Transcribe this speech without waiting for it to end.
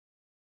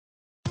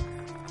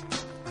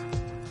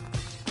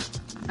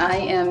I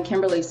am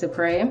Kimberly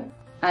Sapre.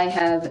 I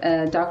have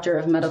a Doctor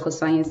of Medical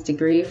Science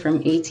degree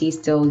from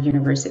ATSU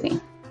University.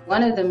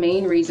 One of the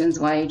main reasons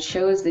why I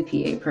chose the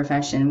PA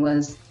profession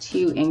was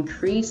to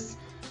increase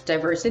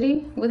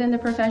diversity within the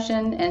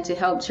profession and to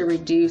help to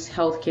reduce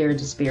healthcare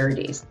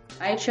disparities.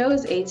 I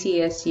chose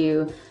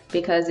ATSU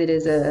because it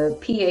is a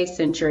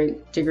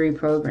PA-centric degree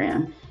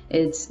program.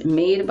 It's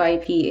made by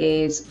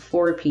PAs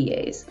for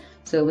PAs,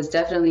 so it was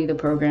definitely the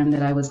program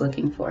that I was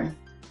looking for.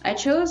 I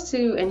chose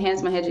to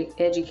enhance my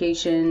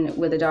education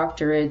with a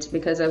doctorate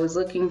because I was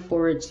looking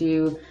forward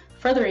to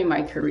furthering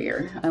my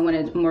career. I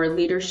wanted more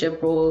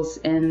leadership roles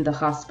in the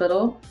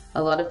hospital.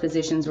 A lot of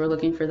physicians were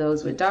looking for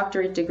those with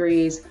doctorate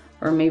degrees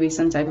or maybe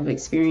some type of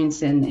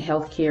experience in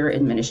healthcare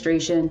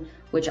administration,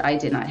 which I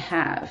did not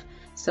have.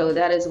 So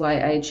that is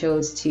why I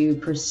chose to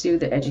pursue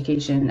the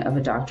education of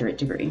a doctorate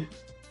degree.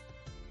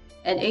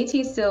 At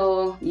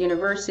ATSU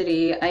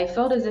University, I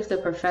felt as if the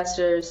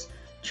professors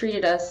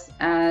treated us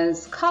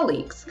as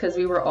colleagues because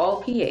we were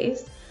all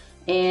PAs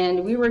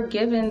and we were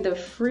given the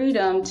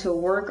freedom to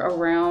work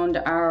around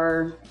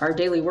our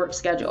daily work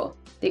schedule.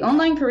 The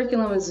online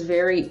curriculum is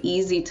very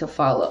easy to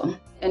follow.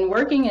 And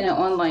working in an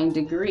online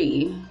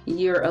degree,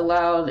 you're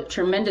allowed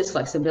tremendous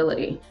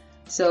flexibility.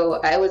 So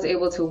I was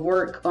able to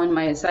work on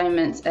my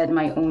assignments at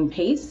my own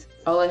pace.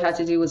 All I had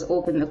to do was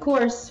open the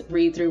course,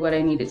 read through what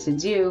I needed to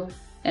do,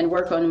 and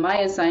work on my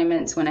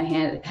assignments when I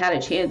had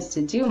a chance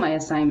to do my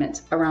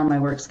assignments around my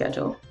work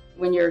schedule.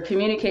 When you're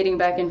communicating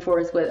back and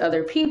forth with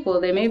other people,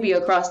 they may be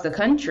across the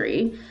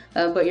country,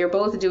 but you're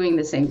both doing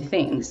the same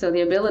thing. So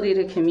the ability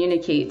to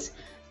communicate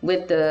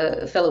with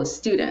the fellow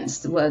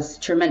students was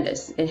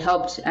tremendous. It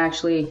helped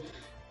actually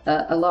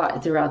a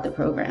lot throughout the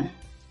program.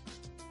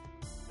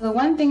 The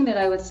one thing that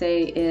I would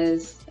say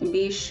is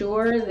be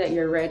sure that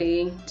you're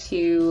ready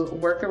to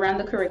work around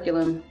the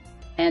curriculum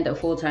and a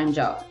full-time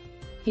job.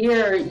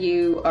 Here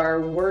you are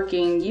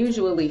working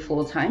usually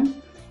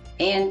full-time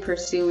and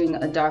pursuing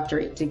a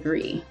doctorate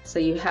degree. So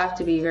you have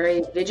to be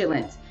very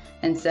vigilant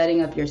in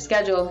setting up your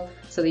schedule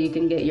so that you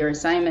can get your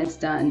assignments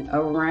done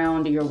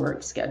around your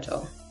work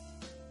schedule.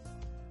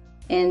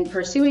 In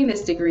pursuing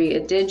this degree,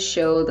 it did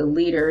show the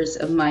leaders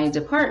of my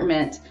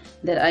department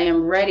that I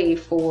am ready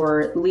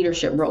for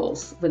leadership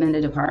roles within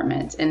the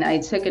department. And I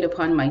took it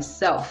upon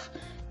myself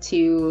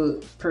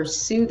to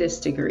pursue this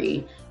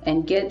degree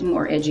and get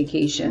more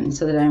education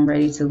so that I'm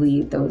ready to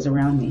lead those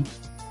around me.